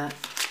seeing that.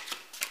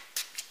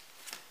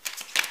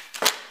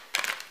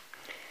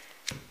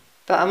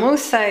 But I'm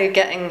also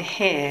getting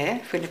here,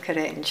 if we look at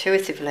it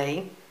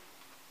intuitively,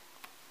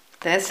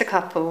 there's the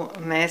couple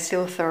and there's the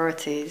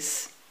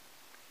authorities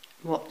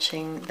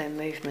watching their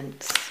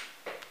movements.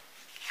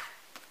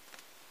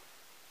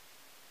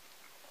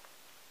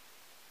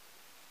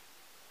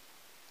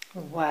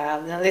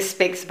 Wow, now this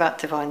speaks about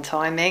divine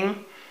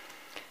timing.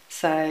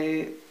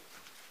 So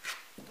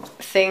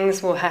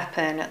things will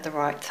happen at the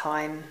right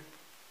time.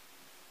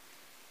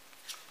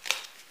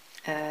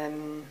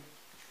 I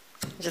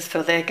just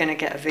feel they're going to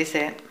get a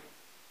visit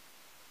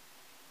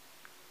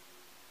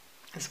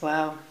as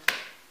well.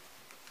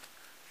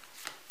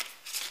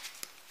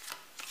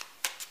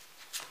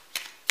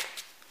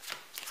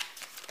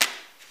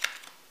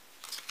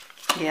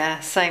 Yeah,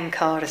 same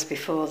card as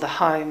before, the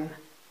home.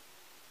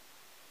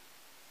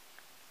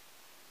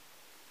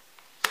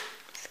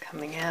 It's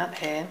coming out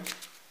here.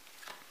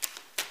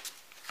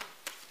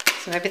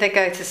 So maybe they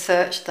go to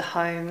search the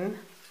home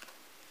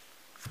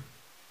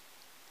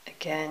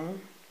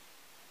again.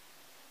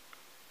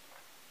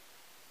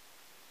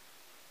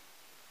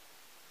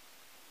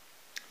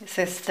 It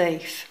says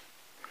thief,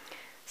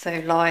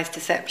 so lies,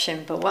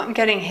 deception, but what I'm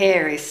getting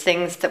here is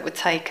things that were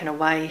taken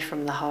away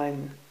from the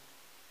home.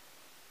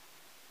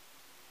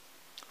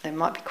 They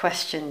might be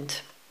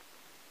questioned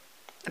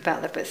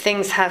about that, but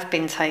things have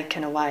been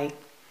taken away.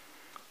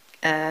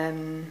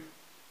 So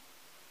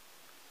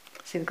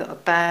we've got a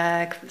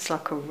bag, it's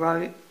like a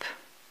rope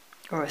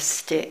or a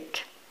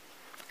stick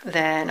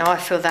there. Now I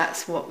feel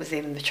that's what was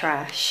in the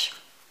trash.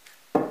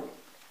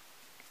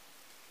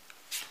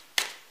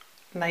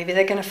 Maybe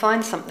they're going to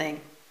find something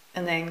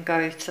and then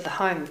go to the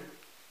home.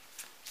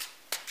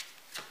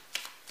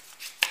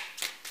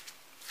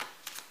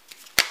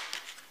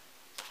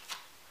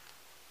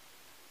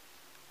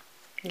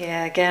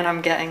 Yeah, again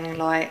I'm getting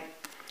like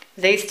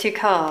these two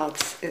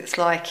cards, it's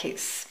like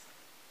it's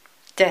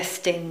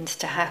destined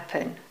to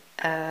happen.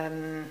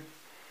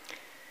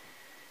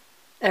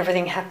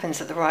 Everything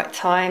happens at the right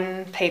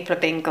time. People are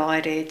being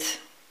guided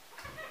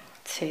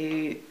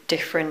to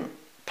different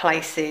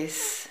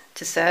places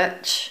to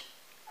search.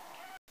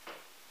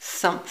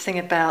 Something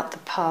about the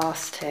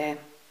past here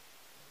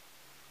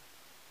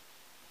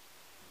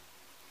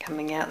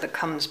coming out that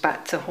comes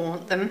back to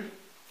haunt them.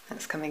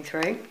 That's coming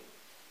through.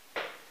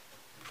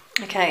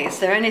 Okay, is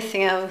there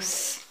anything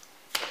else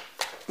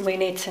we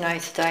need to know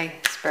today,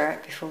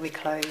 Spirit, before we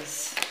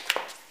close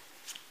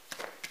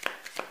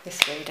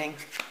this reading?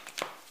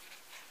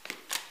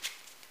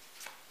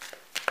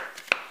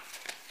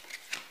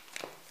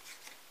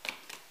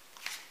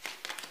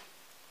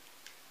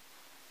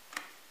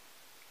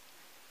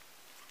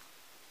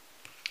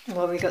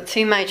 Well, we've got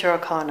two major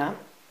arcana,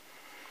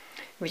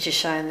 which is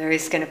showing there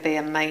is going to be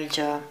a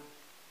major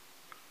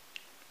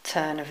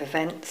turn of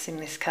events in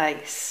this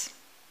case.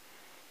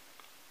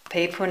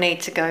 People need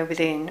to go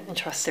within and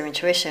trust their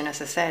intuition, as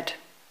I said.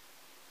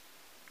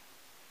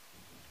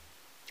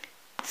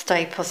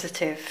 Stay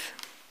positive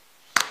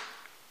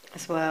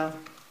as well.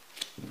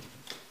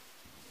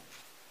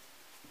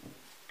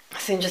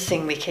 It's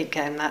interesting we keep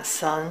getting that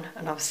sun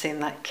and obviously in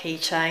that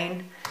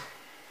keychain.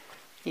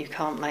 You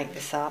can't make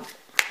this up.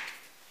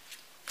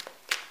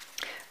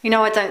 You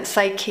know, I don't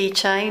say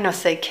keychain, I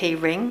say key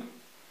ring,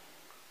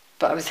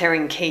 but I was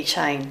hearing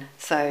keychain,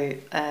 so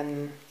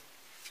I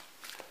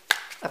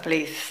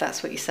believe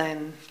that's what you say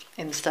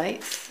in the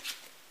States.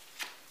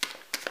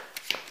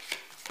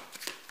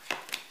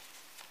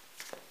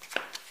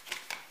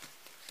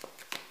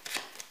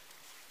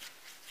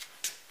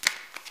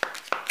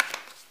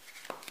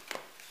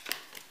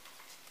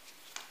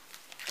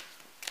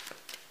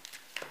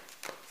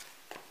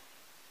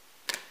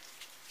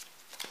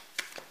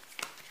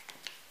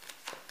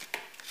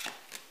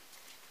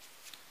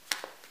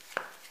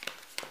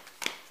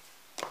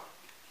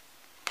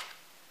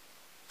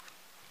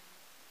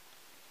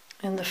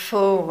 And the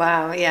Fool,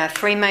 wow, yeah,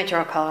 three major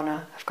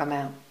arcana have come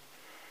out.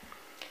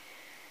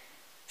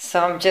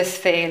 So I'm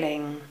just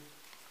feeling,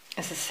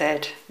 as I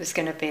said, there's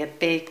going to be a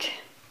big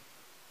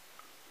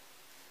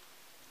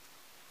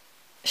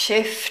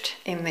shift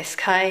in this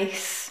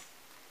case.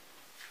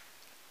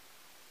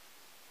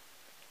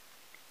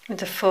 With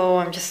the Fool,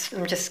 I'm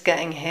just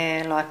getting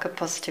here like a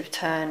positive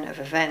turn of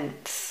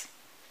events.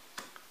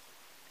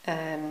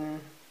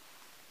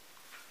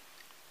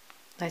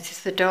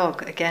 Notice the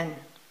dog again.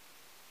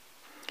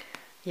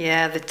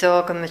 Yeah, the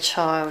dog and the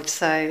child.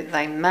 So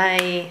they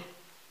may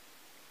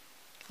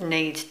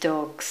need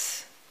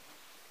dogs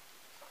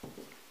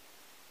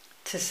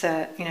to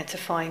to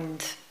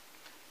find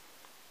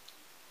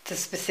the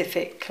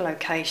specific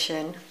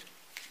location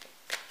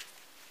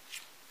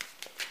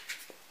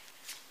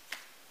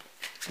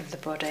of the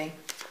body.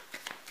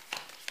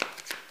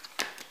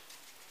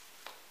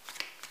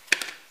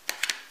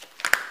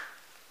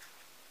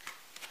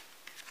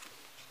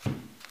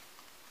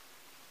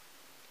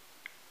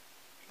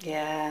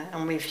 Yeah,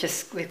 and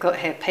we've got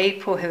here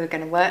people who are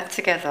going to work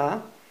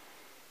together,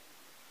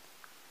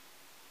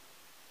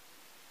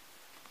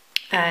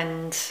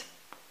 and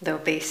there'll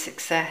be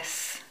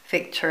success,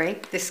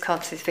 victory. This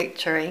card says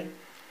victory.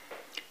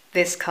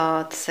 This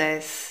card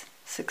says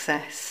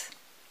success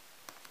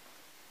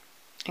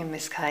in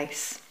this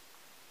case.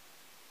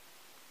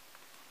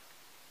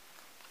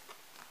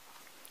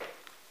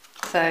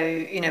 So,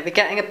 we're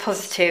getting a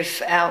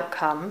positive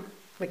outcome.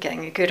 We're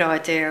getting a good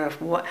idea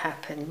of what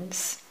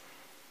happens,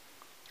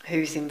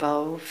 who's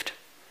involved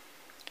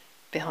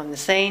behind the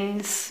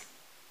scenes.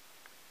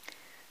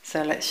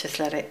 So let's just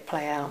let it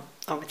play out,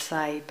 I would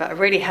say. But I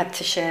really had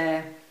to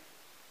share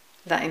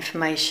that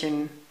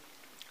information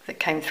that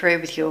came through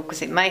with you,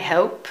 because it may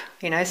help.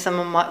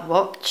 Someone might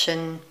watch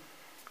and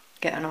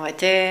get an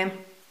idea.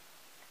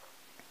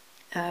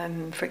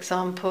 For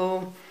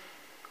example,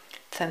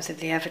 in terms of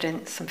the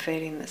evidence and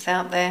feeling that's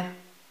out there.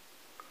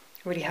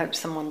 I really hope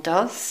someone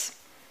does.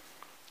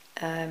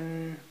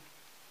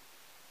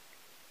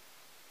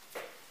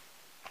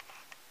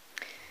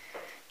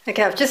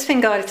 Okay, I've just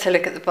been guided to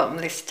look at the bottom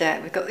of this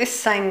deck. We've got this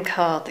same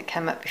card that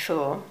came up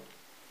before,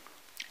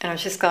 and I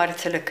was just guided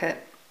to look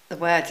at the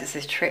words. It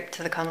says trip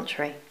to the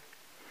country.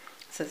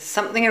 So there's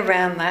something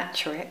around that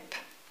trip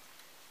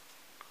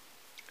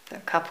that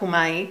a couple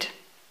made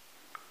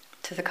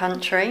to the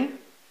country,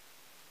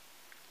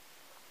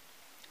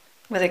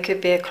 where there could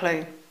be a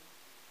clue.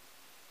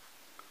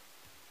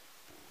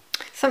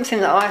 Something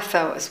that I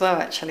felt as well,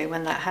 actually,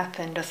 when that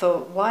happened. I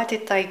thought, why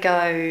did they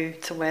go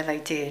to where they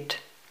did?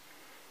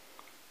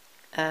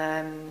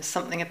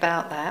 Something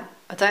about that.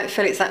 I don't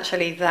feel it's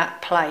actually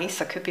that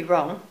place. I could be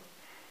wrong,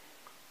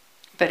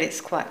 but it's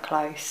quite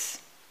close,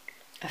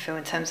 I feel,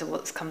 in terms of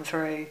what's come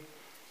through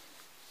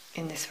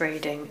in this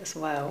reading as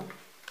well.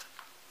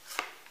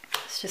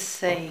 Let's just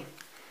see.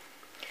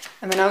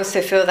 I mean, I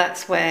also feel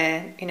that's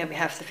where, we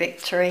have the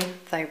victory.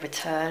 They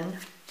return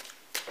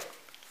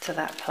to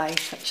that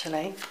place,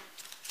 actually.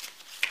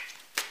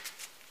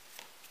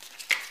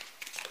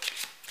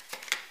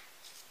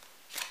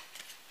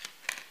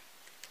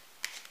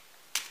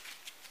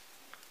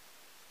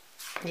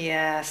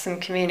 Yeah, some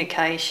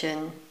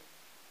communication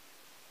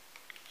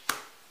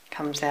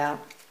comes out.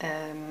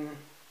 I'm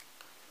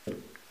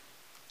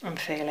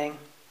feeling.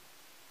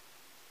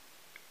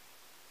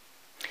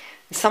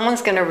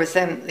 Someone's going to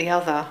resent the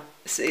other.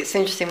 It's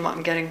interesting what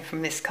I'm getting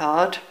from this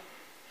card.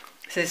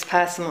 So this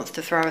person wants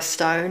to throw a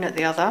stone at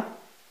the other.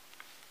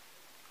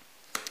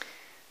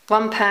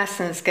 One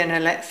person's going to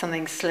let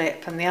something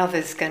slip, and the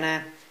other's going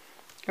to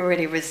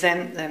really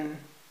resent them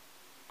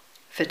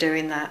for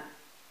doing that.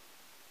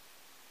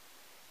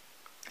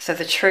 So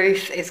the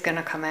truth is going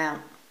to come out.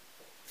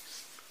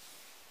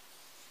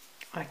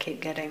 I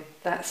keep getting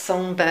that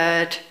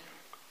songbird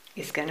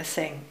is going to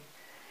sing.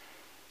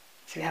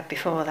 So we had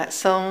before that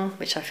song,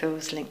 which I feel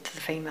was linked to the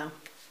female.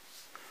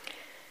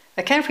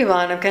 Okay,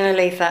 everyone, I'm going to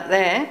leave that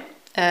there.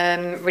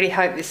 Really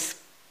hope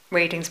this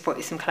reading's brought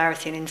you some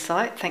clarity and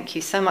insight. Thank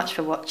you so much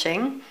for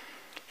watching.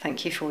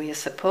 Thank you for all your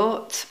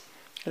support.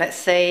 Let's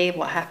see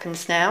what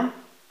happens now.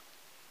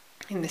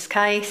 In this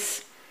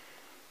case,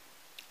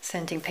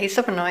 sending peace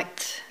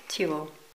overnight to you all.